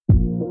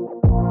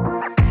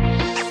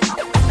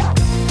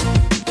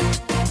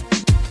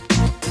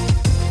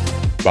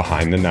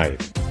Behind the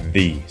Knife,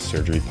 the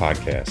surgery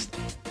podcast.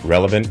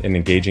 Relevant and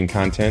engaging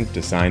content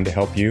designed to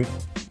help you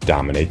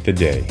dominate the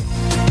day.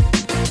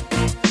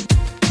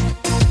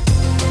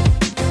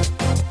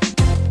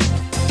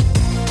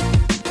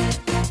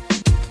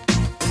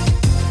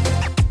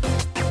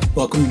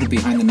 Welcome to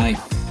Behind the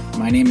Knife.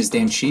 My name is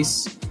Dan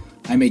Schiess.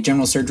 I'm a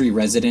general surgery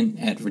resident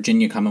at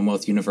Virginia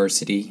Commonwealth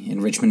University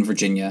in Richmond,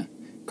 Virginia,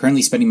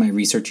 currently spending my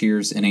research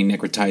years in a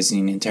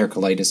necrotizing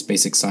enterocolitis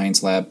basic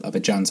science lab up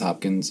at Johns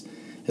Hopkins,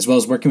 as well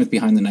as working with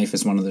Behind the Knife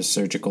as one of the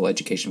surgical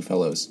education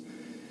fellows.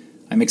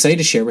 I'm excited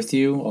to share with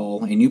you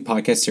all a new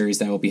podcast series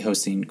that I will be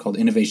hosting called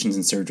Innovations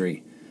in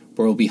Surgery,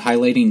 where we'll be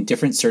highlighting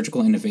different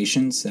surgical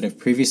innovations that have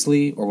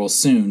previously or will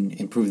soon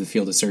improve the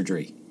field of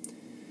surgery.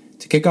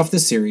 To kick off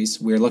this series,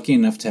 we are lucky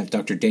enough to have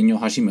Dr. Daniel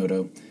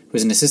Hashimoto, who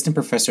is an assistant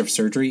professor of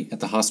surgery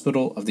at the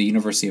Hospital of the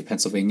University of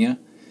Pennsylvania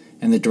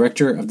and the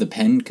director of the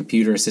Penn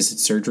Computer Assisted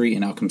Surgery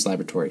and Outcomes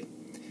Laboratory.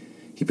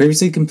 He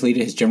previously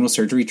completed his general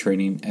surgery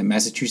training at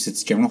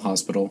Massachusetts General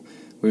Hospital,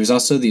 where he was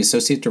also the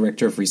associate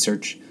director of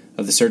research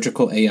of the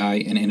Surgical AI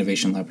and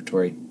Innovation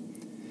Laboratory.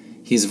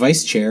 He is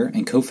vice chair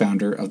and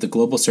co-founder of the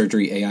Global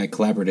Surgery AI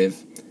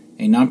Collaborative,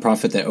 a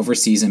nonprofit that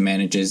oversees and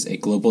manages a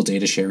global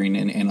data sharing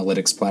and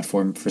analytics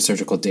platform for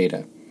surgical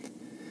data.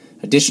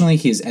 Additionally,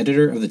 he is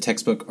editor of the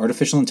textbook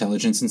Artificial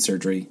Intelligence in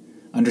Surgery,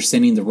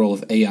 Understanding the Role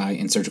of AI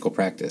in Surgical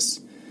Practice.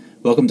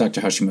 Welcome,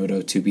 Dr.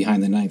 Hashimoto, to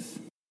Behind the Knife.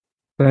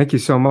 Thank you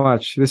so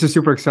much. This is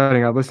super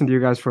exciting. I've listened to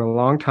you guys for a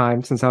long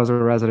time since I was a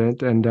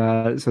resident, and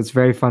so it's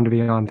very fun to be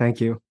on.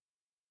 Thank you.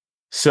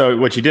 So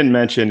what you didn't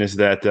mention is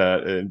that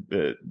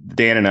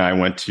Dan and I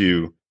went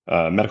to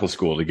medical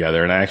school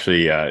together, and I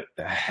actually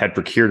had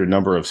procured a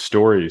number of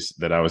stories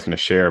that I was going to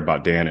share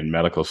about Dan in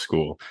medical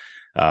school.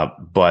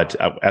 But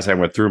as I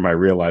went through them, I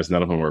realized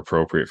none of them were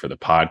appropriate for the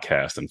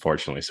podcast,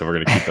 unfortunately. So we're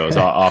going to keep those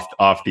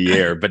off the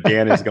air. But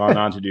Dan has gone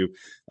on to do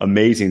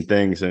amazing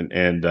things. And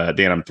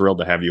Dan, I'm thrilled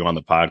to have you on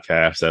the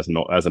podcast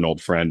as an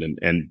old friend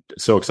and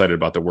so excited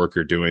about the work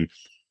you're doing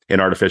in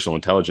artificial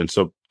intelligence.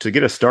 So to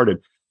get us started,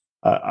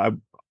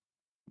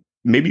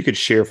 maybe you could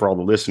share for all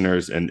the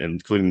listeners and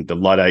including the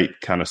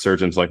Luddite kind of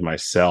surgeons like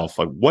myself,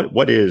 like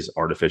what is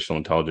artificial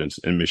intelligence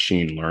and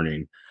machine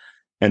learning?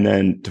 And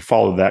then to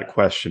follow that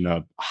question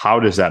up, how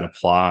does that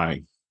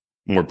apply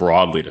more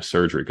broadly to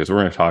surgery? Because we're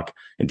going to talk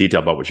in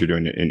detail about what you're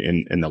doing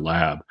in the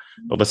lab.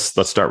 But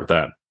let's start with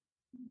that.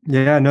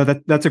 Yeah, no,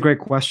 that's a great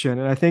question.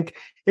 And I think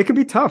it can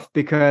be tough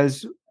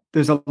because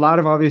there's a lot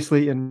of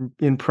obviously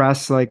in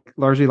press, like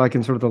largely like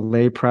in sort of the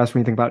lay press,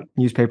 when you think about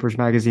newspapers,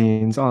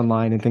 magazines,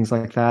 online, and things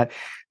like that,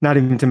 not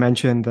even to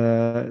mention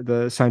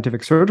the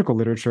scientific surgical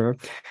literature,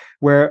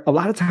 where a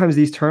lot of times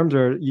these terms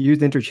are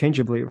used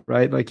interchangeably,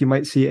 right? Like you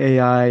might see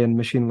AI and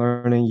machine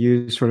learning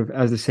used sort of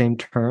as the same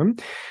term.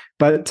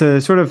 But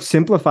to sort of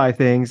simplify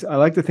things, I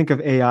like to think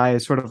of AI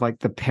as sort of like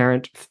the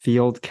parent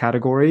field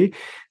category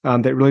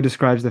that really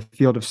describes the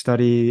field of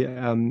study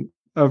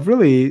of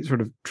really sort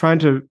of trying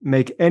to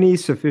make any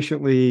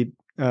sufficiently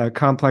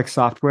complex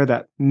software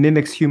that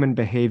mimics human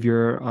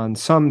behavior on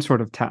some sort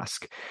of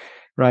task,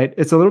 right?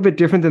 It's a little bit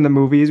different than the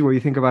movies where you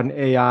think about an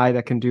AI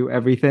that can do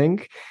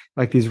everything,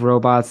 like these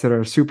robots that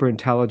are super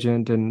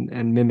intelligent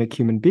and mimic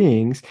human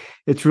beings.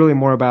 It's really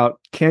more about,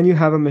 can you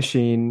have a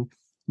machine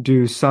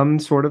do some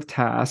sort of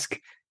task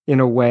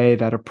in a way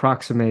that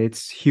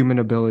approximates human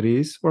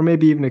abilities or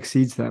maybe even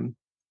exceeds them?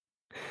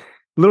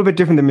 A little bit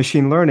different than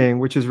machine learning,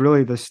 which is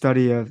really the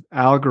study of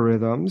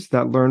algorithms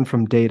that learn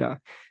from data.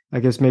 I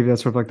guess maybe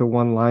that's sort of like the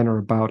one-liner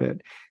about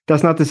it.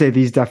 That's not to say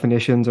these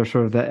definitions are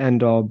sort of the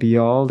end-all,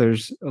 be-all.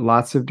 There's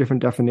lots of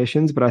different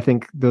definitions, but I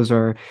think those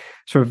are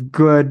sort of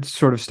good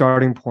sort of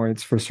starting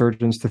points for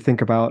surgeons to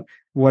think about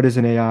what is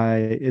an AI.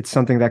 It's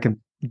something that can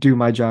do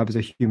my job as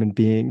a human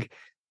being,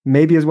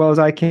 maybe as well as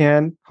I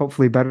can,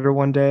 hopefully better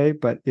one day,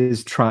 but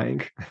is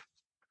trying.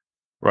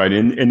 Right.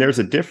 And there's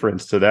a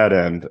difference to that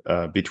end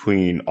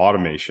between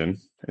automation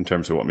in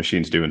terms of what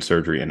machines do in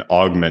surgery and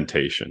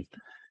augmentation.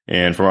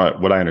 And from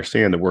what I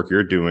understand, the work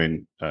you're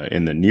doing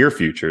in the near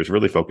future is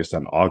really focused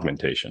on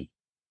augmentation.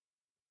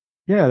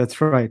 Yeah, that's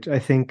right. I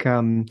think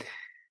the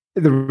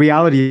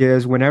reality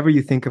is whenever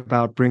you think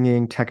about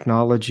bringing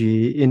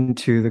technology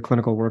into the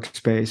clinical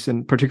workspace,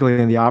 and particularly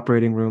in the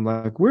operating room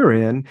like we're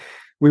in,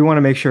 we want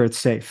to make sure it's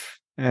safe.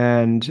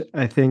 And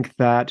I think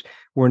that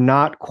we're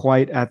not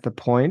quite at the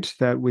point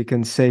that we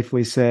can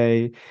safely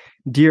say,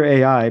 dear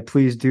AI,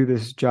 please do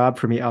this job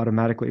for me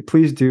automatically.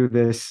 Please do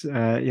this,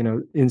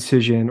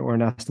 incision or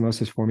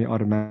anastomosis for me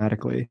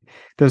automatically.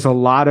 There's a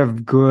lot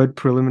of good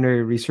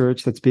preliminary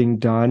research that's being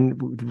done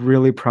with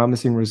really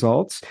promising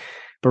results.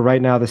 But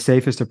right now, the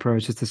safest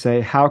approach is to say,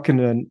 how can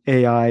an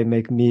AI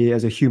make me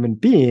as a human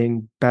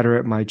being better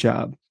at my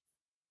job?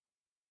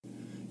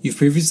 You've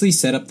previously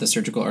set up the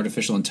Surgical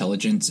Artificial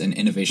Intelligence and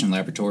Innovation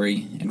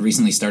Laboratory and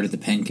recently started the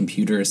Penn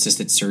Computer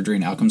Assisted Surgery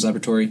and Outcomes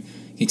Laboratory.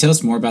 Can you tell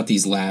us more about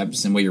these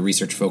labs and what your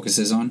research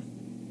focuses on?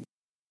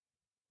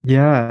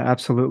 Yeah,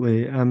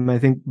 absolutely. I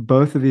think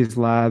both of these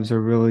labs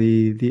are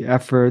really the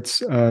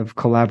efforts of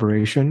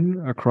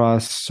collaboration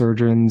across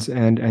surgeons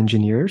and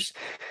engineers.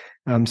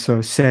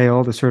 So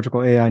SAIL, the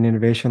Surgical AI and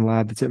Innovation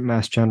Lab that's at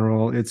Mass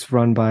General, it's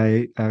run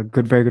by a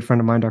very good friend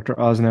of mine, Dr.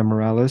 Osna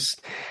Morales,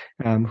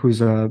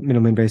 who's a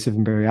minimally invasive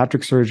and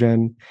bariatric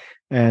surgeon,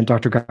 and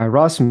Dr. Guy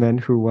Rossman,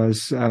 who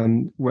was,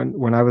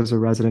 when I was a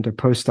resident, a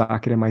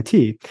postdoc at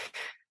MIT.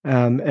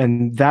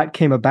 And that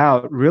came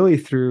about really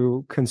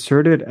through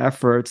concerted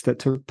efforts that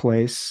took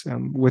place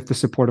with the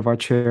support of our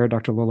chair,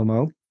 Dr. Lola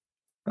Mo,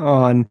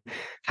 on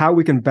how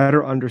we can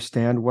better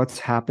understand what's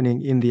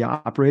happening in the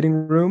operating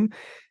room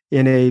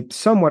in a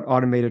somewhat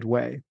automated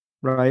way,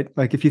 right?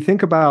 Like if you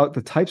think about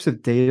the types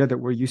of data that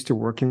we're used to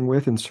working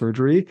with in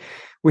surgery,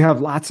 we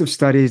have lots of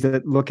studies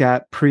that look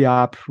at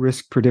pre-op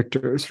risk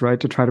predictors, right?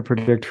 To try to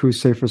predict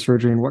who's safe for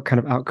surgery and what kind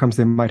of outcomes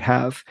they might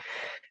have.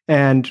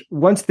 And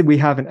once we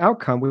have an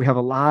outcome, we have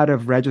a lot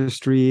of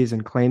registries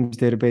and claims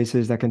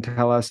databases that can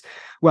tell us,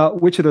 well,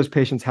 which of those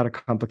patients had a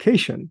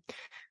complication.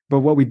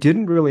 But what we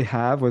didn't really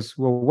have was,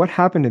 well, what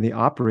happened in the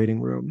operating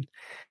room?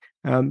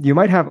 You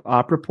might have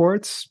op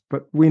reports,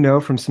 but we know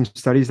from some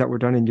studies that were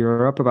done in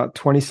Europe, about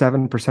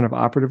 27% of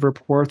operative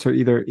reports are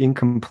either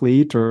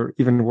incomplete or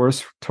even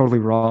worse, totally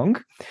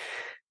wrong.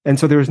 And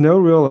so there's no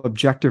real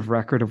objective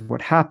record of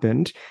what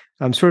happened,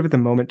 sort of at the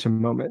moment to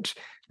moment.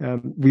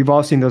 We've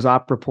all seen those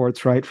op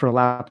reports, right, for a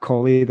lap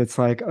chole that's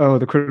like, oh,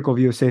 the critical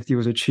view of safety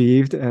was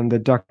achieved and the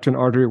duct and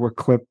artery were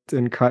clipped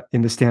and cut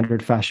in the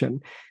standard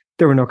fashion.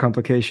 There were no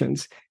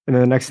complications. And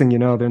then the next thing you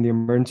know, they're in the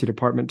emergency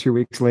department 2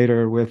 weeks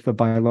later with a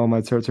myeloma,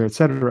 et cetera, et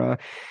cetera.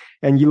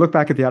 And you look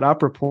back at the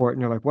op report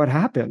and you're like, what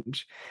happened?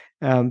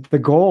 The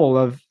goal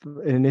of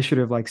an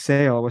initiative like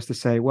SAIL was to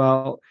say,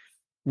 well,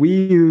 we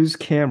use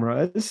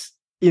cameras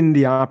in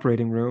the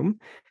operating room,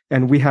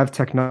 and we have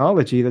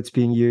technology that's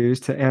being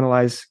used to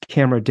analyze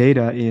camera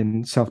data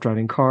in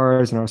self-driving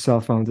cars and our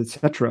cell phones, et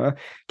cetera.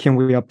 Can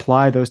we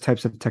apply those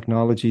types of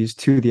technologies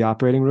to the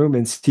operating room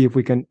and see if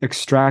we can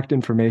extract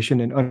information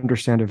and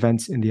understand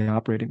events in the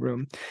operating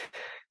room?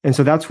 And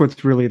so that's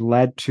what's really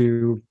led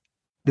to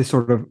this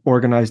sort of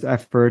organized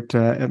effort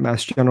at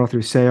Mass General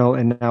through SAIL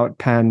and now at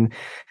Penn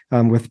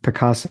with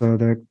Picasso,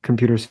 the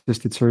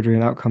computer-assisted surgery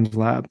and outcomes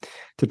lab,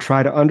 to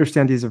try to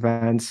understand these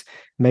events,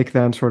 make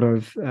them sort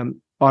of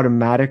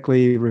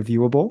automatically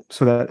reviewable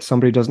so that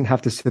somebody doesn't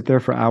have to sit there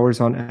for hours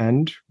on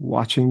end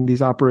watching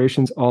these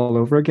operations all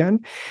over again,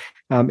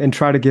 and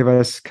try to give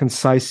us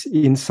concise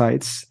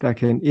insights that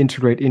can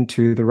integrate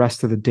into the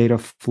rest of the data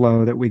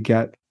flow that we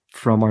get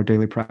from our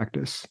daily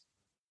practice.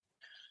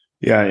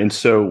 Yeah. And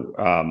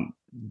so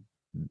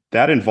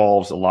that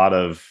involves a lot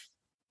of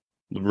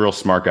real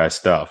smart guy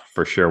stuff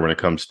for sure when it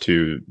comes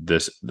to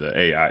the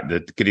AI,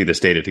 getting this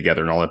data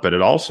together and all that. But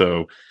it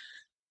also,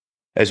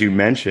 as you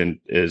mentioned,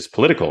 is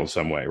political in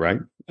some way, right?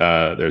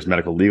 There's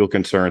medical legal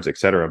concerns, et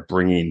cetera,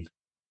 bringing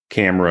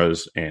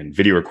cameras and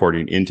video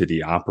recording into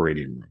the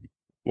operating room.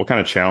 What kind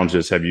of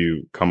challenges have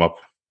you come up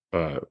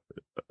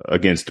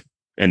against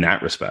in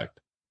that respect?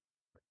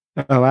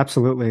 Oh,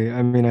 absolutely.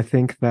 I mean, I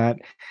think that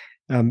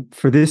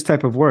for this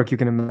type of work, you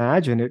can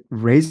imagine it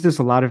raises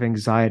a lot of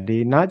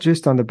anxiety, not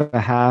just on the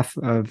behalf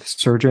of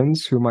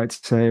surgeons who might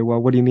say, well,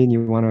 what do you mean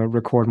you want to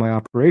record my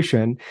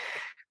operation?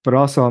 But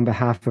also on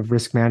behalf of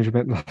risk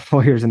management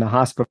lawyers in the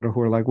hospital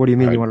who are like, what do you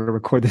mean you want to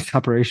record this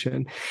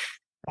operation?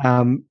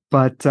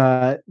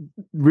 But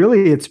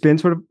really, it's been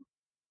sort of,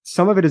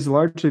 some of it has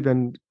largely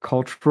been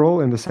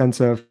cultural in the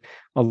sense of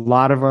a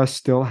lot of us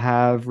still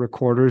have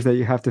recorders that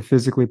you have to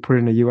physically put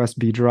in a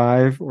USB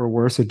drive or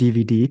worse, a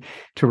DVD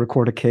to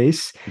record a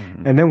case.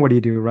 Mm-hmm. And then what do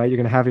you do, right? You're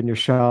going to have it in your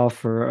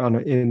shelf or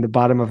in the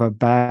bottom of a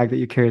bag that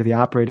you carry to the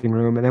operating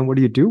room. And then what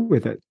do you do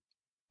with it?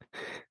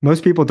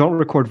 Most people don't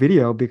record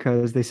video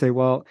because they say,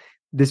 well,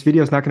 this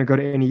video is not going to go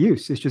to any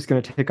use. It's just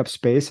going to take up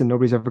space and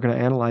nobody's ever going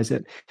to analyze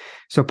it.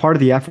 So part of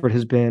the effort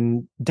has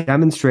been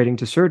demonstrating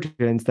to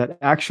surgeons that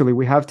actually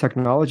we have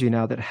technology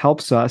now that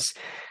helps us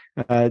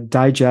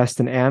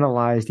digest and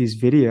analyze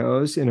these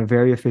videos in a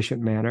very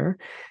efficient manner,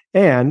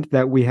 and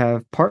that we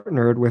have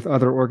partnered with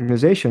other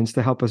organizations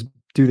to help us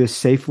do this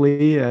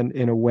safely and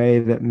in a way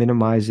that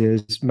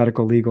minimizes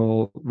medical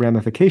legal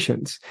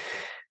ramifications.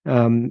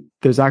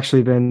 There's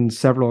actually been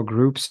several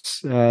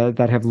groups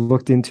that have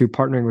looked into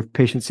partnering with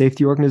patient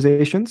safety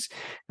organizations,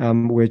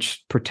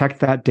 which protect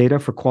that data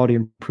for quality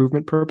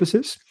improvement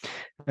purposes.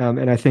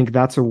 And I think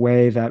that's a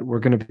way that we're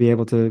going to be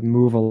able to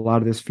move a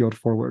lot of this field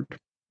forward.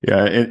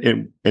 Yeah,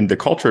 and the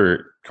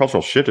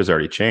cultural shift has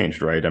already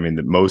changed, right? I mean,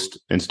 most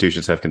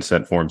institutions have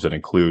consent forms that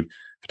include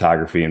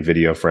photography and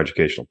video for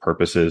educational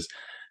purposes.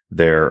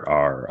 There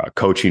are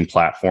coaching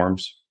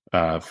platforms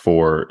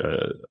for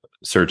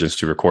surgeons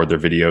to record their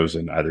videos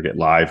and either get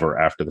live or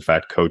after the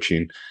fact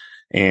coaching.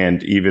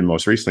 And even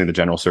most recently, the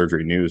General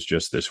Surgery News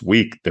just this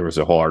week, there was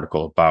a whole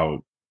article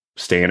about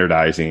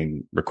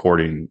standardizing the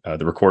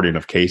recording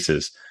of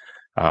cases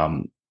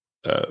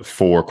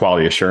for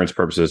quality assurance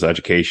purposes,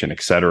 education,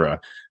 et cetera.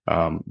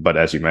 But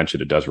as you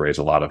mentioned, it does raise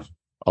a lot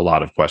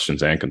of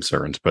questions and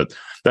concerns. But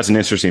that's an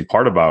interesting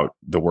part about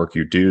the work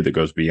you do that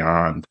goes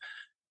beyond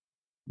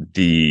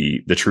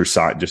the true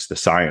science, just the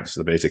science,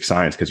 the basic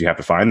science, because you have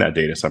to find that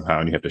data somehow,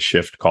 and you have to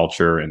shift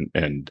culture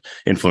and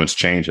influence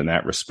change in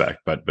that respect.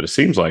 But it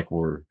seems like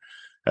we're,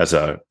 as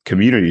a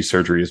community,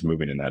 surgery is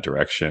moving in that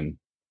direction,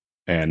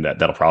 and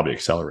that'll probably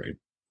accelerate.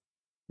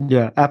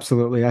 Yeah,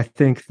 absolutely. I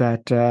think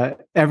that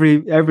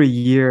every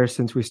year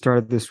since we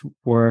started this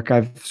work,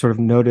 I've sort of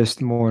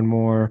noticed more and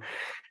more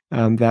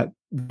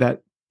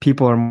that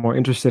people are more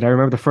interested. I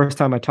remember the first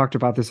time I talked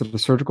about this at a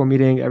surgical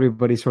meeting,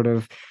 everybody sort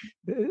of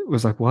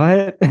was like,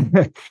 "What?"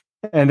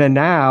 And then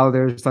now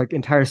there's like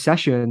entire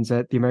sessions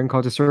at the American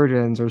College of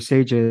Surgeons or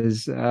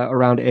SAGES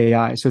around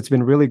AI. So it's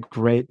been really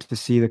great to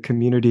see the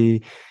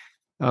community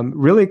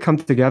really come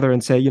together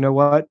and say, you know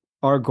what,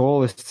 our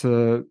goal is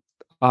to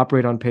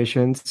operate on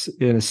patients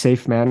in a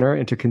safe manner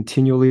and to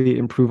continually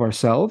improve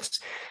ourselves.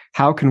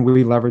 How can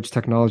we leverage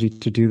technology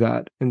to do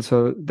that? And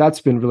so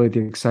that's been really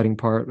the exciting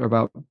part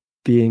about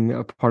being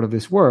a part of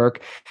this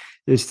work,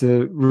 is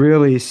to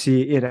really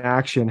see in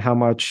action how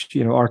much,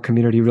 you know, our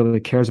community really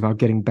cares about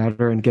getting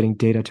better and getting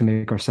data to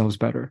make ourselves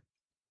better.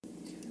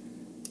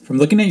 From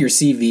looking at your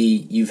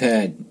CV, you've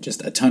had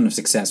just a ton of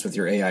success with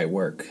your AI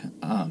work.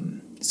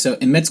 So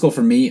in med school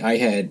for me, I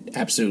had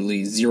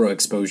absolutely zero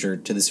exposure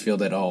to this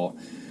field at all.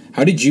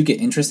 How did you get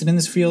interested in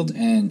this field,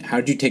 and how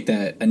did you take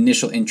that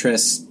initial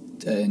interest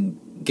and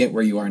get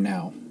where you are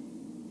now?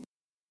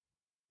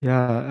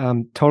 Yeah,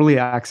 totally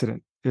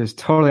accident. It was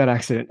totally an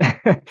accident.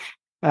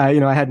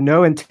 I had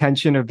no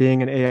intention of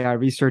being an AI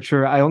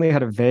researcher. I only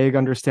had a vague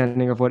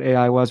understanding of what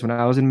AI was when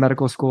I was in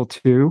medical school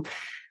too.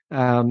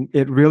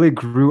 It really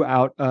grew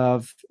out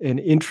of an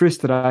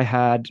interest that I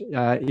had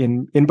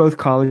in both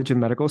college and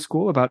medical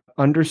school about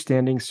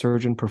understanding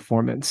surgeon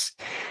performance.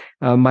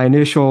 My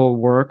initial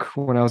work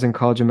when I was in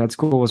college and med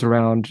school was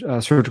around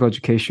surgical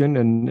education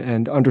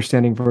and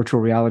understanding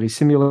virtual reality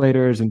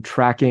simulators and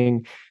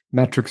tracking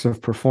metrics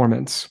of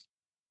performance.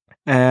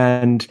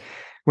 And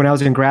when I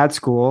was in grad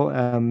school,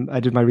 I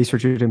did my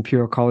research at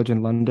Imperial College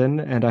in London,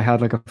 and I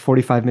had like a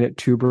 45-minute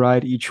tube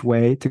ride each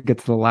way to get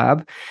to the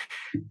lab.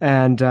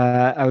 And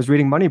I was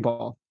reading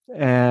Moneyball.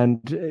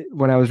 And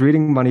when I was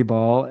reading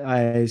Moneyball,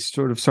 I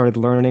sort of started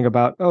learning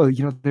about,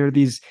 there are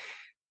these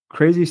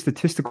crazy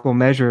statistical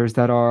measures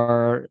that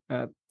are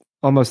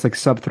almost like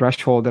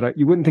sub-threshold that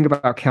you wouldn't think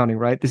about counting,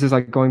 right? This is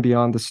like going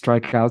beyond the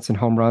strikeouts and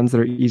home runs that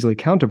are easily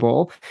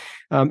countable.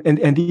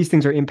 And these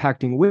things are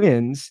impacting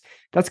wins.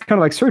 That's kind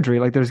of like surgery.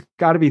 Like there's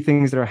got to be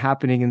things that are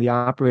happening in the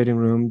operating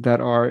room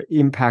that are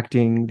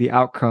impacting the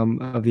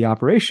outcome of the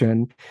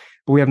operation,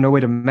 but we have no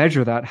way to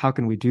measure that. How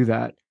can we do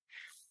that?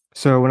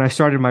 So when I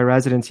started my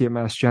residency at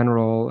Mass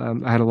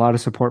General, I had a lot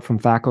of support from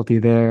faculty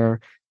there,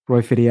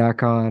 Roy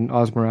Fidiakon,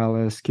 Oz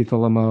Morales, Keith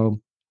Olamo,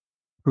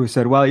 who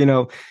said,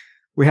 well,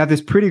 we have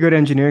this pretty good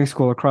engineering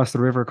school across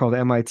the river called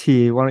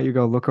MIT. Why don't you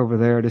go look over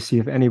there to see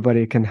if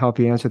anybody can help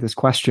you answer this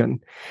question?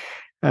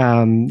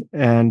 And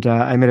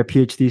I met a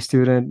PhD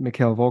student,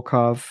 Mikhail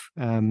Volkov,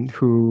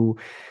 who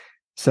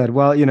said,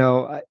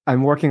 well,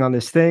 I'm working on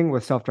this thing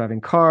with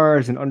self-driving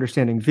cars and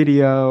understanding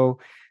video.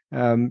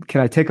 Can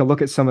I take a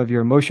look at some of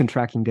your motion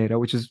tracking data,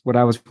 which is what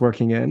I was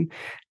working in?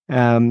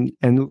 And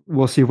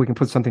we'll see if we can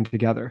put something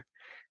together.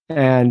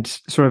 And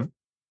sort of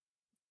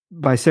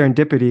by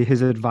serendipity,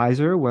 his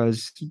advisor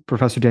was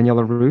Professor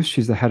Daniela Rus.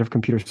 She's the head of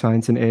computer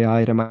science and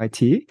AI at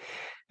MIT.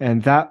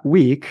 And that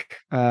week,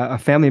 a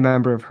family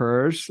member of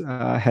hers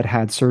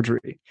had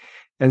surgery.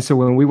 And so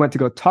when we went to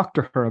go talk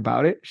to her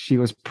about it, she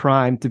was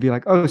primed to be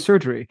like, oh,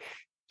 surgery.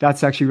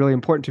 That's actually really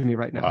important to me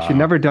right now. Wow. She'd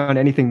never done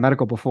anything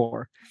medical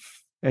before.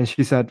 And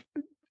she said,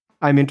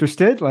 I'm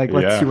interested. Like,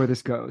 let's see where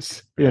this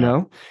goes,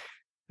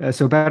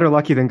 So better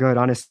lucky than good,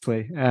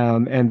 honestly.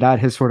 And that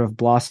has sort of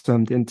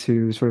blossomed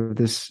into sort of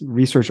this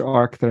research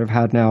arc that I've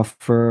had now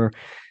for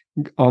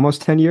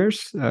almost 10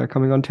 years,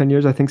 coming on 10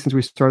 years, I think, since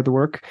we started the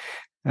work.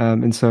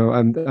 And so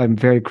I'm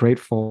very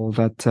grateful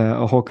that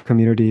a whole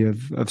community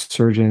of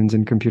surgeons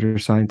and computer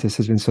scientists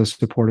has been so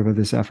supportive of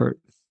this effort.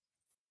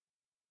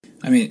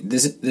 I mean,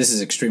 this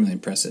is extremely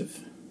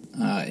impressive.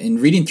 In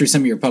reading through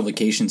some of your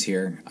publications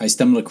here, I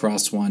stumbled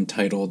across one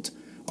titled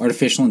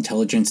Artificial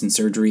Intelligence in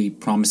Surgery,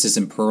 Promises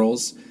and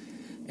Pearls.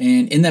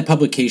 And in that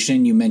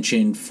publication, you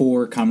mentioned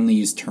 4 commonly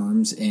used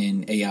terms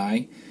in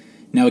AI.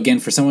 Now, again,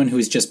 for someone who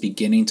is just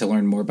beginning to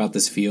learn more about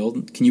this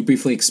field, can you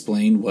briefly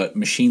explain what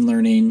machine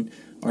learning,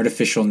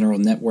 artificial neural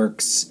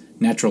networks,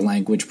 natural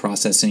language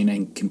processing,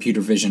 and computer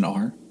vision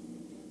are?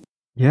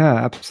 Yeah,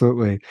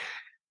 absolutely.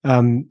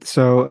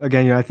 So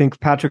again, I think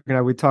Patrick and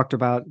I, we talked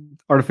about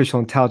artificial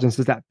intelligence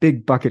as that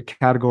big bucket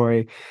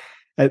category.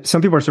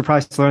 Some people are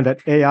surprised to learn that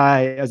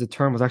AI as a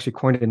term was actually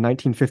coined in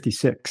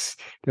 1956.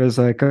 There was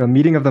like a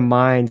meeting of the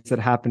minds that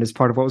happened as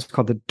part of what was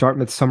called the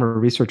Dartmouth Summer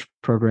Research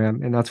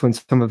Program. And that's when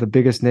some of the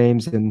biggest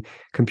names in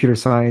computer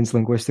science,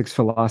 linguistics,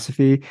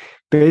 philosophy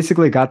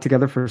basically got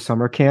together for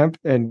summer camp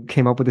and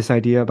came up with this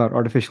idea about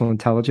artificial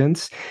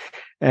intelligence.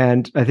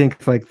 And I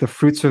think like the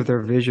fruits of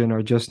their vision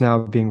are just now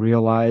being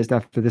realized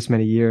after this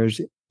many years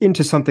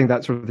into something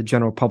that sort of the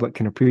general public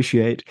can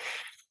appreciate.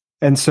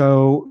 And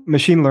so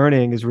machine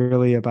learning is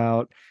really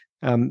about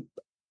the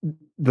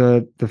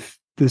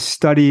the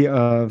study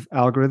of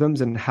algorithms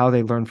and how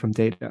they learn from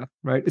data,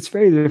 right? It's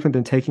very different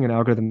than taking an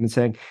algorithm and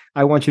saying,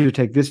 I want you to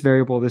take this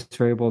variable, this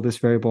variable, this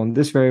variable, and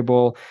this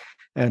variable,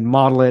 and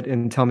model it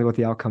and tell me what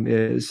the outcome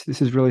is.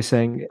 This is really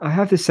saying, I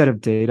have this set of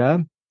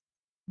data.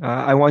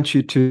 I want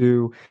you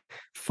to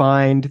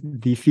find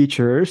the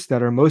features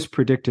that are most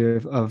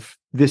predictive of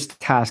this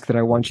task that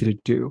I want you to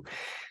do.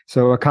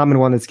 So a common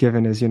one that's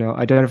given is,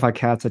 identify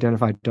cats,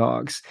 identify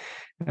dogs.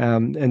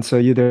 And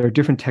so there are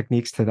different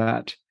techniques to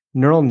that.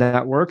 Neural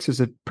networks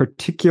is a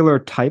particular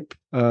type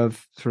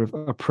of sort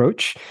of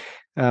approach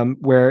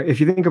where if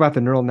you think about the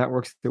neural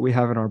networks that we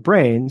have in our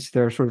brains,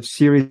 there are sort of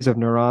series of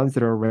neurons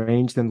that are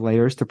arranged in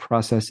layers to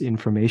process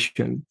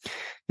information.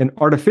 An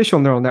artificial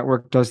neural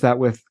network does that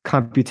with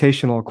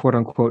computational quote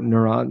unquote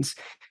neurons.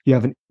 You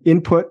have an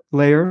input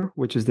layer,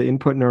 which is the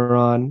input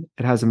neuron.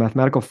 It has a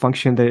mathematical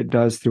function that it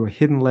does through a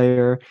hidden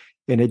layer,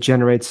 and it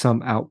generates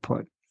some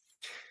output.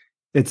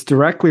 It's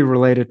directly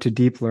related to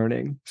deep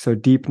learning. So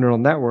deep neural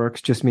networks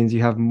just means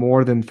you have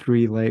more than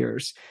 3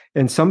 layers.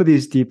 And some of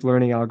these deep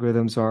learning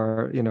algorithms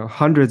are,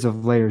 hundreds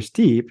of layers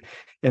deep,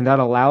 and that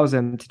allows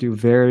them to do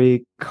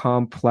very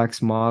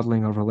complex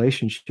modeling of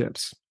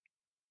relationships.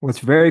 What's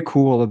very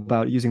cool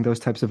about using those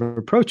types of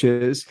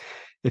approaches,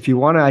 if you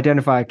want to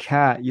identify a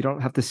cat, you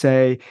don't have to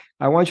say,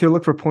 I want you to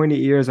look for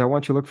pointy ears, I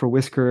want you to look for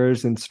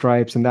whiskers and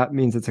stripes, and that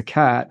means it's a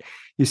cat.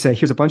 You say,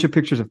 here's a bunch of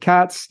pictures of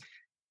cats,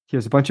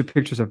 here's a bunch of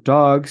pictures of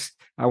dogs.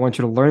 I want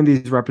you to learn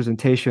these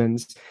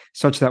representations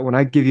such that when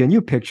I give you a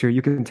new picture,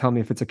 you can tell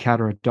me if it's a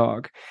cat or a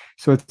dog.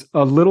 So it's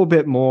a little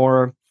bit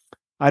more,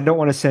 I don't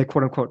want to say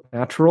quote unquote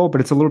natural, but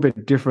it's a little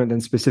bit different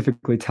than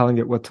specifically telling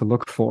it what to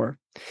look for.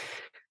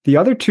 The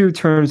other 2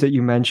 terms that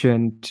you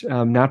mentioned,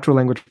 natural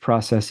language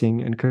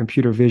processing and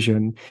computer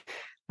vision,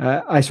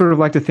 I sort of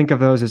like to think of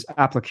those as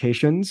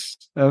applications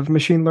of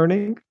machine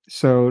learning.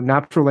 So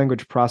natural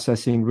language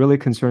processing really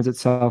concerns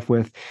itself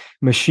with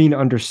machine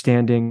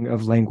understanding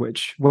of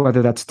language,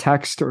 whether that's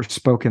text or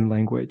spoken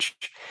language.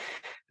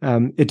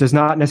 It does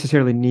not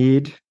necessarily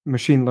need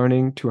machine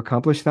learning to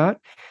accomplish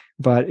that,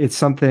 but it's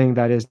something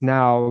that is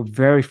now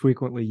very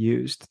frequently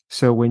used.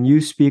 So when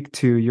you speak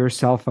to your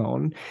cell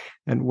phone,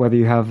 and whether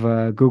you have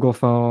a Google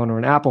phone or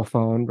an Apple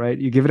phone, right,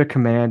 you give it a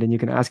command and you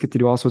can ask it to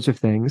do all sorts of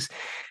things.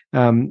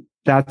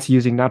 That's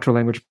using natural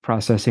language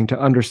processing to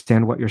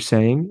understand what you're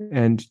saying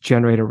and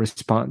generate a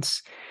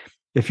response.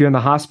 If you're in the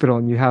hospital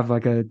and you have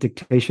like a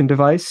dictation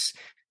device,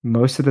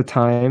 most of the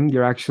time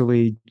you're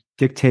actually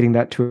dictating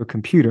that to a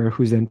computer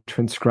who's then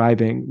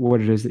transcribing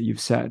what it is that you've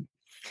said.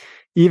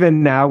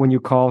 Even now, when you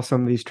call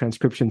some of these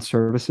transcription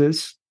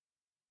services,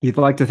 you'd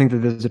like to think that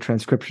there's a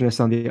transcriptionist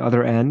on the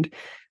other end.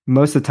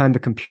 Most of the time, the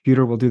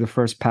computer will do the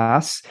first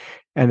pass,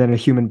 and then a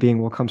human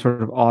being will come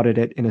sort of audit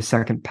it in a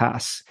second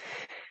pass.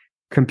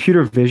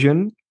 Computer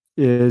vision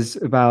is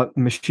about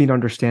machine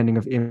understanding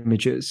of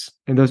images,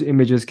 and those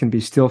images can be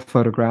still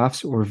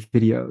photographs or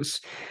videos.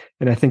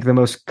 And I think the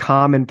most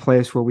common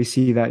place where we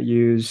see that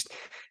used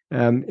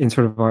in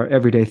sort of our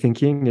everyday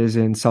thinking is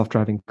in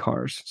self-driving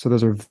cars. So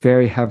those are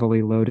very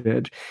heavily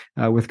loaded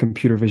with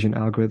computer vision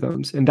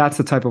algorithms. And that's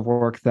the type of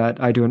work that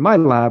I do in my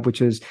lab,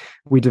 which is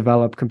we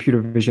develop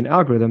computer vision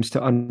algorithms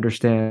to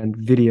understand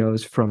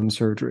videos from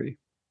surgery.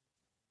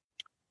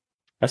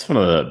 That's one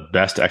of the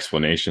best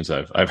explanations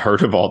I've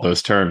heard of all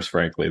those terms,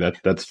 frankly.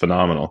 That's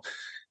phenomenal.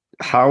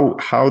 How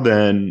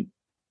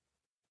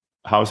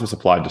is this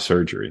applied to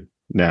surgery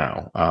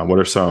now? What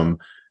are some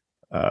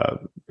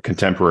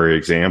contemporary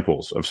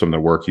examples of some of the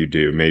work you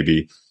do?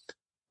 Maybe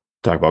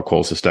talk about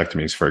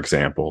cholecystectomies, for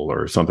example,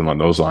 or something along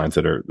those lines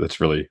that's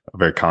really a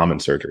very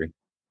common surgery.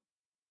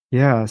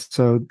 Yeah,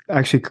 so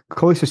actually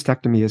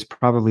cholecystectomy is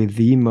probably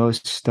the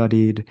most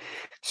studied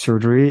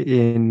surgery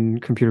in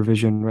computer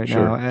vision right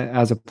now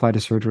as applied to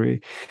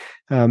surgery.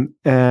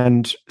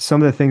 And some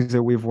of the things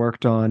that we've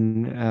worked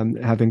on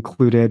have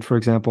included, for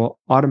example,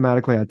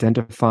 automatically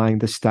identifying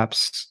the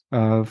steps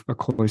of a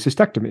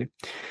cholecystectomy,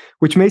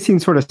 which may seem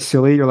sort of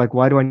silly. You're like,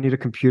 why do I need a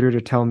computer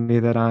to tell me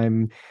that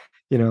I'm,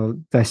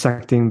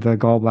 dissecting the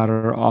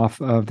gallbladder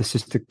off of the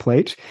cystic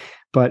plate?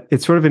 But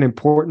it's sort of an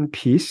important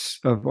piece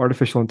of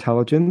artificial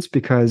intelligence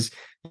because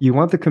you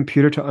want the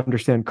computer to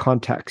understand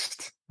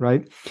context,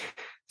 right?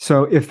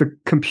 So if the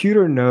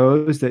computer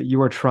knows that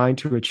you are trying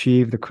to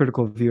achieve the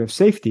critical view of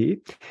safety,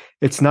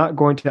 it's not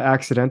going to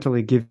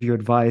accidentally give you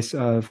advice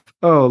of,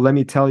 oh, let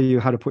me tell you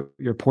how to put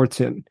your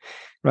ports in,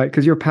 right?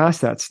 Because you're past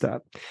that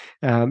step.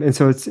 And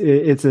so it's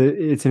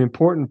an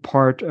important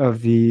part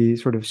of the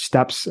sort of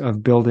steps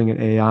of building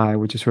an AI,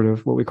 which is sort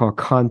of what we call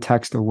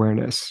context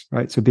awareness,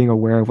 right? So being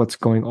aware of what's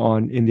going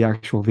on in the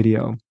actual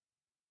video.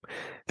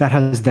 That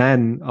has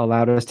then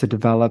allowed us to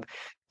develop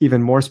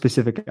even more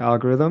specific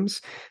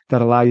algorithms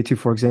that allow you to,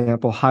 for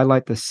example,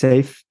 highlight the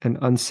safe and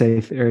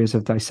unsafe areas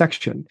of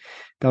dissection.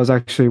 That was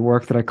actually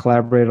work that I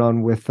collaborated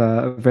on with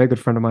a very good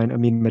friend of mine,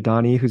 Amin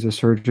Madani, who's a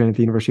surgeon at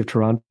the University of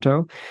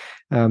Toronto.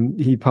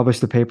 He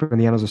published a paper in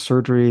the Annals of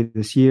Surgery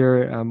this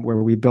year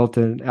where we built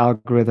an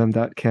algorithm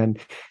that can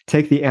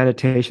take the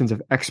annotations of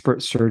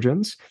expert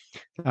surgeons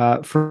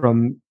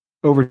from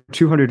over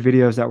 200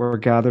 videos that were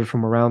gathered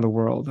from around the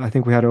world. I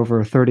think we had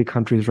over 30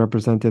 countries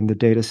represented in the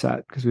data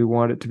set because we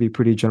want it to be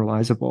pretty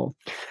generalizable.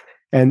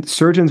 And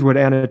surgeons would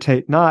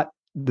annotate not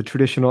the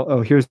traditional,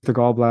 oh, here's the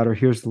gallbladder,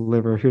 here's the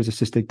liver, here's the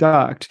cystic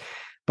duct.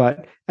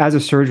 But as a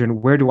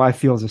surgeon, where do I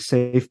feel is a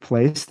safe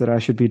place that I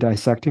should be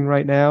dissecting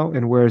right now?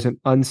 And where is an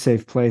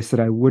unsafe place that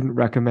I wouldn't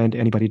recommend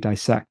anybody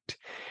dissect?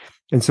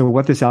 And so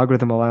what this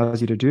algorithm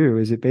allows you to do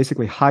is it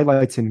basically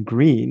highlights in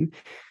green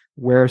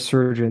where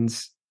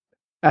surgeons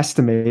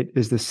estimate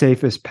is the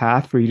safest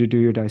path for you to do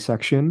your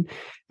dissection,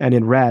 and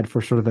in red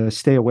for sort of the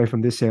stay away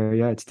from this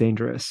area, it's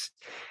dangerous.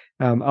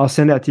 I'll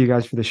send that to you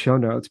guys for the show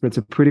notes, but it's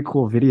a pretty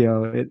cool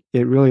video.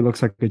 It really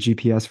looks like a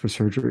GPS for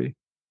surgery.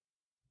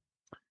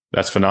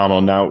 That's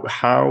phenomenal. Now,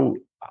 how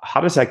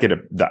does that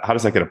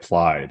get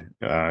applied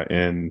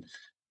in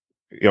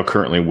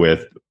currently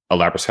with a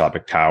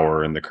laparoscopic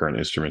tower and the current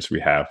instruments we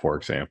have, for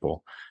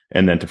example?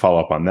 And then to follow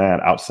up on that,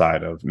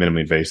 outside of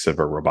minimally invasive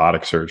or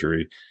robotic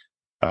surgery,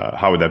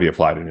 how would that be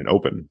applied in an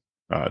open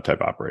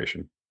type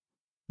operation?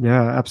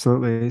 Yeah,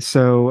 absolutely.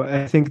 So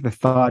I think the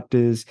thought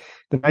is,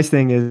 the nice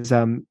thing is,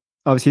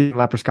 obviously in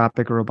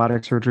laparoscopic or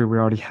robotic surgery, we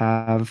already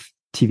have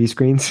TV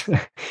screens.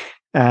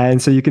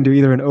 And so you can do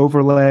either an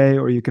overlay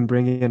or you can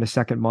bring in a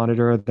second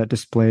monitor that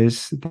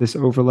displays this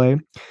overlay.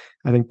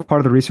 I think part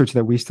of the research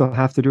that we still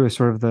have to do is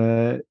sort of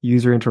the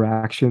user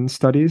interaction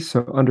studies.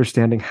 So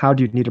understanding how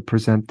do you need to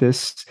present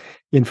this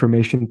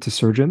information to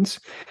surgeons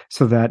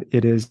so that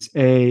it is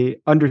A,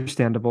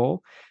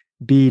 understandable,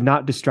 B,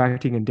 not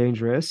distracting and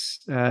dangerous,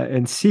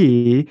 and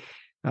C,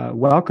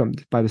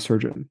 welcomed by the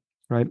surgeon,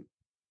 right?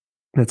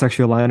 That's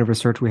actually a line of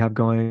research we have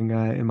going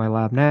in my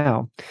lab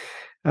now.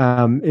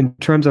 In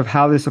terms of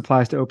how this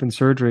applies to open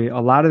surgery, a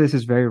lot of this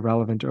is very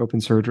relevant to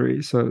open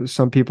surgery. So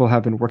some people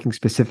have been working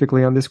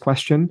specifically on this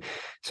question.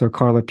 So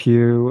Carla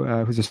Pugh,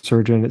 who's a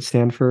surgeon at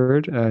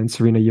Stanford, and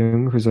Serena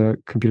Jung, who's a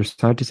computer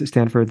scientist at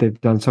Stanford, they've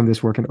done some of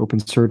this work in open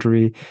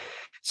surgery.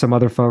 Some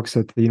other folks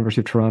at the University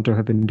of Toronto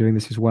have been doing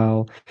this as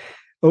well.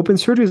 Open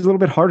surgery is a little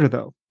bit harder,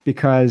 though,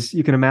 because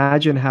you can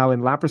imagine how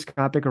in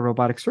laparoscopic or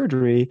robotic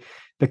surgery,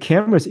 the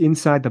camera's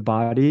inside the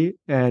body,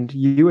 and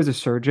you as a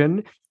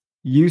surgeon,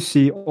 you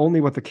see only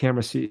what the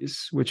camera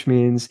sees, which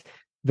means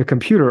the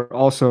computer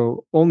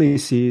also only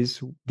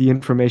sees the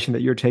information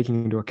that you're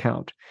taking into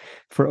account.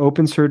 For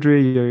open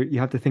surgery, you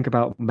have to think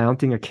about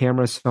mounting a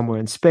camera somewhere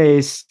in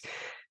space.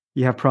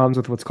 You have problems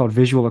with what's called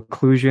visual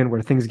occlusion,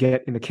 where things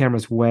get in the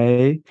camera's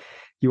way.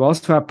 You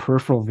also have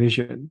peripheral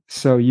vision.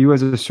 So you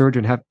as a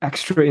surgeon have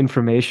extra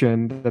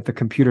information that the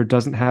computer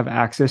doesn't have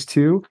access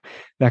to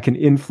that can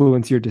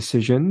influence your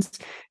decisions.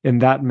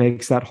 And that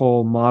makes that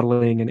whole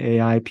modeling and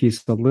AI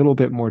piece a little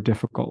bit more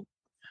difficult.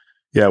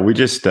 Yeah, we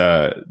just,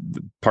 part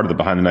of the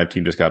Behind the Knife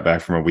team just got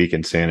back from a week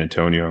in San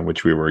Antonio in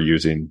which we were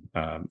using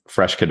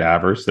fresh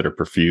cadavers that are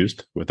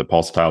perfused with a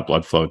pulsatile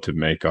blood flow to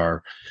make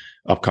our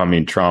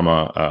upcoming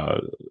trauma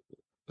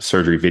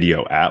surgery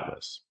video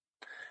atlas.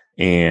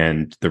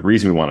 And the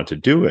reason we wanted to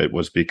do it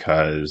was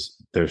because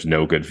there's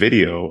no good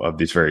video of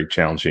these very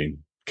challenging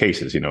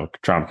cases,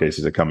 trauma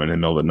cases that come in the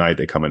middle of the night,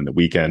 they come in the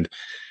weekend,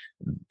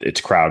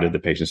 it's crowded, the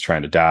patient's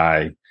trying to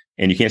die,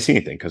 and you can't see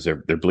anything because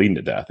they're bleeding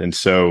to death. And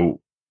so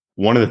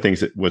one of the things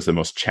that was the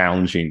most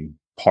challenging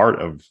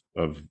part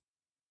of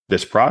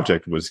this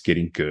project was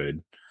getting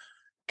good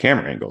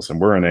camera angles. And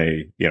we're in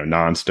a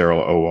non-sterile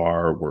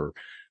OR, we're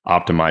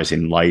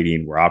optimizing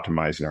lighting, we're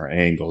optimizing our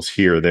angles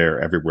here,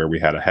 there, everywhere. We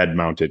had a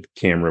head-mounted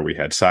camera, we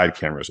had side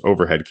cameras,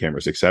 overhead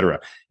cameras, etc.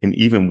 And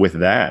even with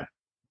that,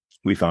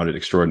 we found it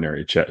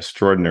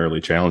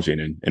extraordinarily challenging.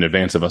 And in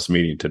advance of us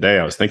meeting today,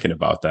 I was thinking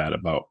about that,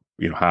 about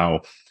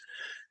how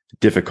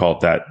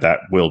difficult that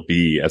will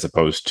be as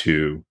opposed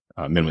to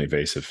minimally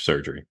invasive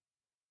surgery.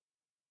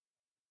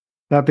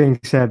 That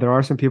being said, there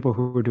are some people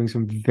who are doing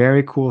some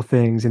very cool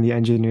things in the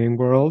engineering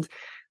world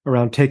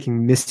around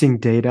taking missing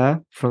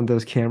data from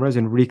those cameras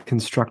and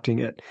reconstructing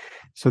it.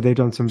 So they've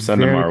done some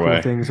very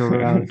cool things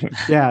around.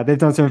 Yeah, they've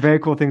done some very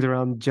cool things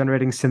around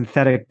generating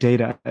synthetic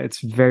data. It's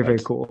very, very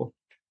cool.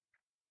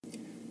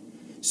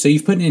 So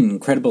you've put an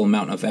incredible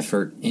amount of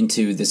effort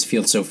into this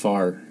field so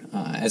far.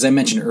 As I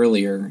mentioned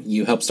earlier,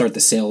 you helped start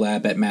the SAIL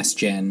lab at Mass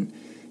Gen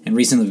and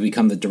recently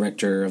become the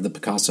director of the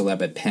Picasso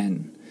lab at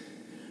Penn.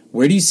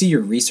 Where do you see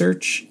your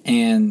research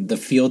and the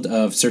field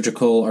of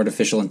surgical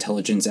artificial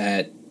intelligence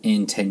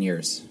in 10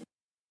 years?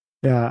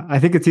 Yeah, I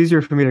think it's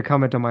easier for me to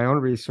comment on my own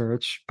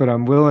research, but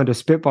I'm willing to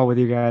spitball with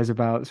you guys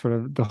about sort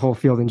of the whole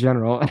field in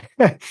general.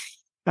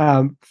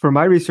 For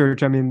my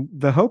research, I mean,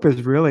 the hope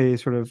is really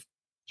sort of,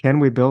 can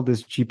we build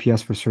this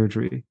GPS for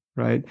surgery,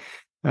 right?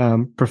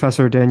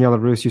 Professor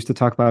Daniela Rus used to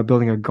talk about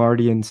building a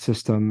guardian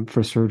system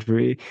for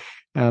surgery,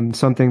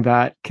 something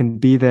that can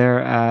be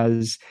there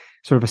as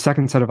sort of a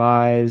second set of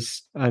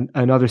eyes,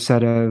 another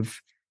set of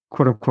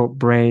quote unquote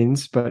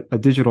brains, but a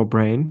digital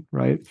brain,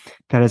 right?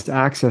 That has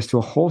access to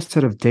a whole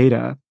set of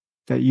data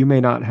that you may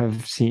not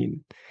have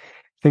seen.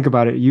 Think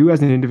about it. You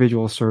as an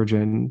individual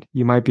surgeon,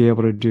 you might be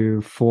able to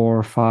do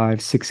 4,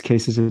 5, 6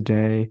 cases a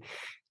day.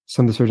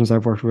 Some of the surgeons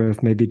I've worked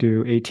with maybe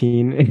do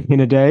 18 in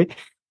a day.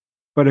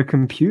 but a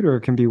computer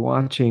can be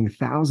watching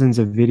thousands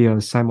of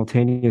videos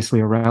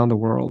simultaneously around the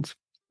world,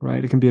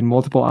 right? It can be in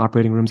multiple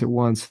operating rooms at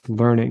once,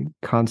 learning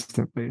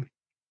constantly.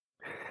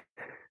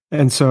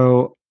 And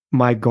so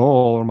my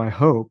goal or my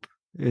hope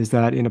is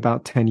that in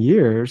about 10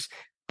 years,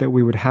 that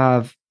we would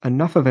have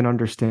enough of an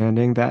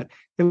understanding that,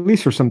 at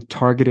least for some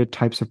targeted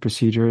types of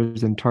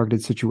procedures and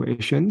targeted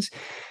situations,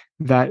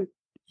 that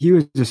you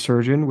as a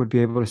surgeon would be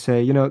able to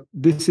say,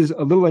 this is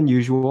a little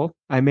unusual.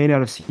 I may not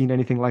have seen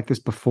anything like this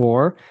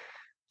before.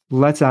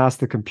 Let's ask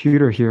the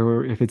computer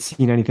here if it's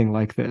seen anything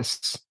like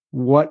this.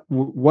 What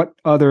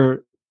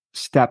other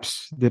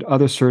steps did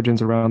other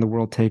surgeons around the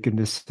world take in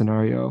this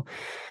scenario?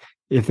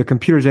 If the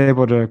computer is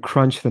able to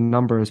crunch the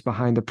numbers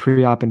behind the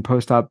pre-op and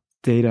post-op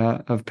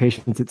data of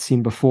patients it's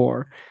seen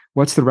before,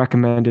 what's the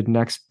recommended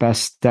next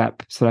best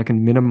step so that I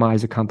can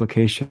minimize a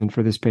complication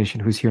for this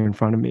patient who's here in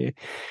front of me?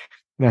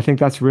 And I think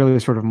that's really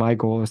sort of my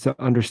goal, is to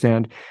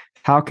understand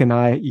how can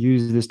I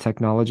use this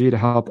technology to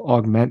help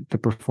augment the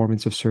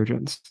performance of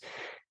surgeons.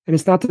 And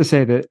it's not to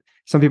say that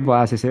some people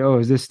ask, they say,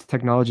 is this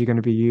technology going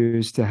to be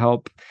used to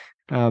help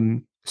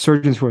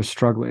surgeons who are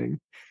struggling?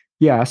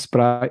 Yes,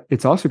 but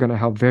it's also going to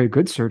help very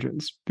good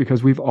surgeons,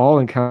 because we've all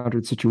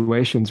encountered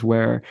situations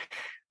where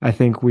I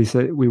think we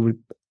would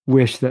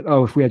wish that,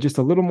 if we had just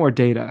a little more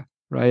data,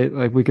 right?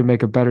 Like we could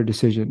make a better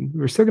decision.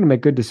 We're still going to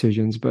make good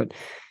decisions, but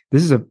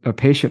this is a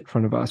patient in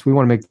front of us. We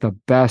want to make the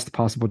best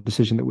possible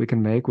decision that we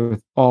can make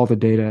with all the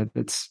data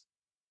that's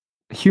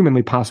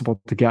humanly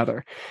possible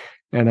together.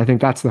 And I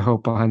think that's the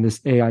hope behind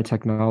this AI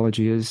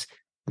technology, is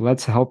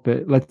let's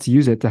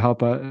use it to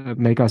help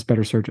make us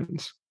better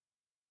surgeons.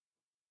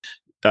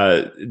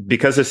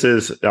 Because this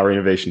is our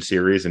innovation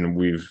series and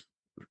we've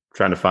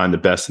trying to find the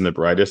best and the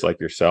brightest like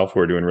yourself, who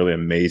are doing really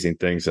amazing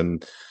things in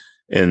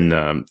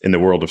the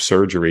world of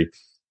surgery.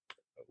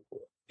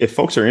 If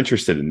folks are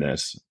interested in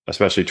this,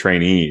 especially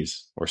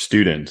trainees or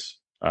students,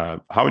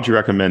 how would you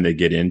recommend they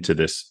get into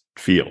this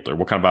field, or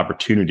what kind of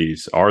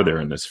opportunities are there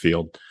in this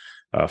field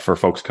for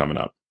folks coming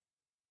up?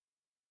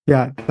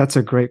 Yeah, that's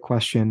a great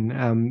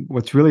question.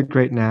 What's really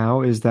great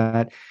now is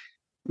that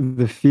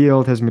the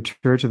field has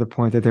matured to the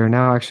point that there are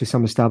now actually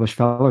some established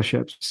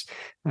fellowships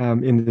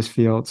in this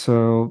field.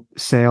 So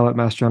Sale at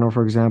Mass General,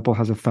 for example,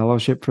 has a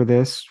fellowship for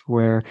this,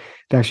 where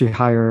they actually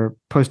hire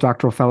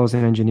postdoctoral fellows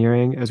in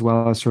engineering as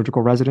well as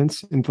surgical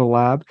residents into the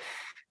lab.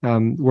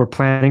 We're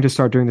planning to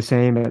start doing the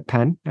same at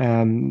Penn.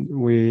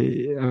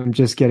 I'm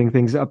just getting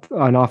things up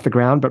and off the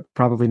ground, but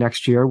probably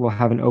next year we'll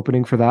have an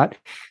opening for that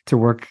to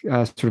work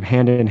sort of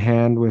hand in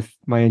hand with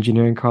my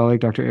engineering colleague,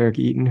 Dr. Eric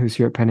Eaton, who's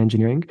here at Penn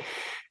Engineering.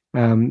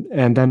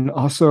 And then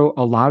also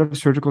a lot of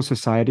surgical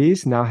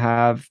societies now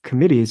have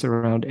committees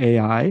around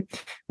AI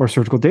or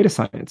surgical data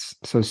science.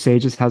 So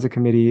SAGES has a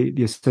committee,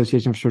 the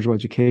Association for Surgical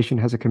Education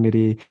has a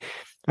committee.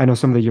 I know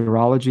some of the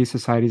urology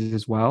societies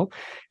as well.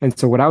 And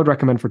so what I would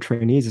recommend for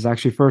trainees is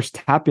actually first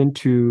tap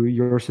into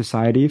your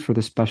society for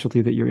the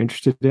specialty that you're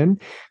interested in,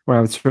 where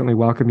I would certainly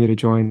welcome you to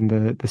join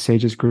the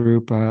SAGES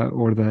group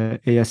or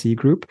the ASE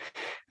group,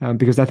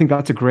 because I think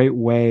that's a great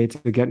way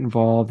to get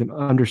involved and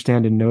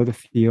understand and know the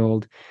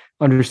field,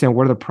 understand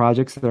what are the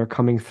projects that are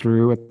coming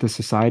through at the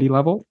society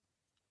level,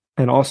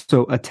 and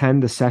also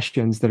attend the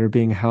sessions that are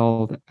being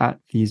held at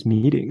these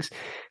meetings.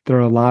 There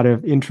are a lot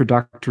of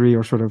introductory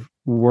or sort of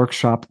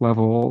workshop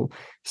level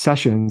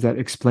sessions that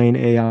explain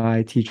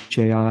AI, teach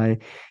AI,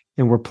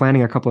 and we're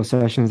planning a couple of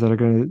sessions that are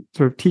going to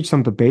sort of teach some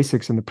of the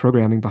basics and the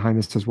programming behind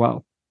this as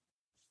well.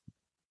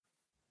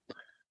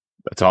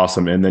 That's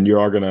awesome. And then you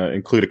are going to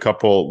include a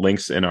couple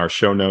links in our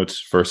show notes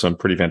for some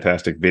pretty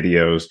fantastic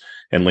videos,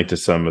 and link to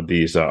some of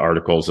these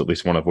articles, at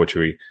least one of which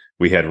we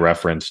had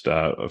referenced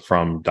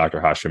from Dr.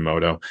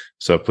 Hashimoto.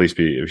 So please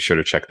be sure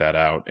to check that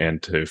out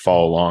and to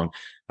follow along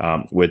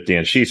with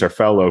Dan Schiess, our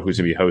fellow, who's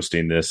going to be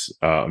hosting this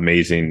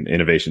amazing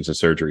Innovations in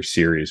Surgery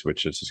series,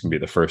 which is going to be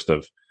the first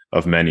of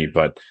many.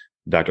 But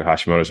Dr.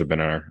 Hashimoto's have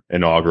been our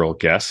inaugural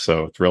guest,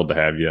 so thrilled to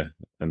have you.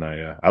 And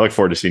I look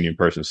forward to seeing you in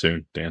person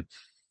soon, Dan.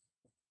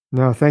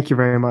 No, thank you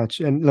very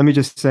much. And let me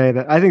just say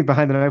that I think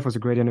Behind the Knife was a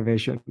great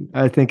innovation.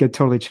 I think it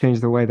totally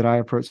changed the way that I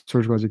approach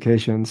surgical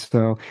education.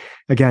 So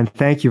again,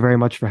 thank you very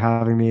much for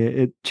having me.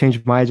 It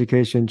changed my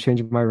education,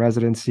 changed my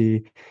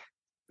residency.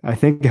 I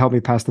think it helped me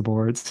pass the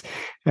boards.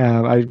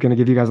 I'm going to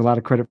give you guys a lot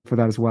of credit for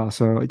that as well.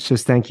 So it's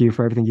just thank you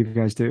for everything you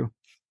guys do.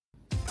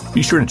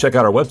 Be sure to check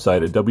out our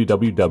website at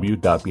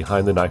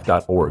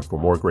www.behindtheknife.org for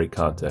more great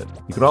content.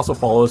 You can also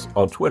follow us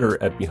on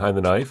Twitter at Behind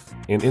the Knife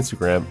and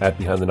Instagram at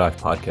Behind the Knife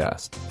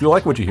Podcast. If you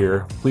like what you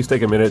hear, please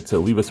take a minute to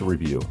leave us a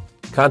review.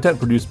 Content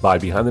produced by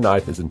Behind the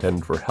Knife is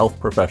intended for health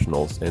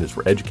professionals and is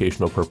for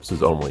educational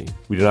purposes only.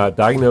 We do not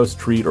diagnose,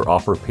 treat, or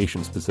offer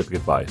patient-specific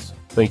advice.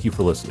 Thank you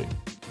for listening.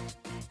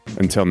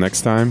 Until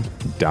next time,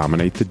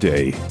 dominate the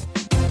day.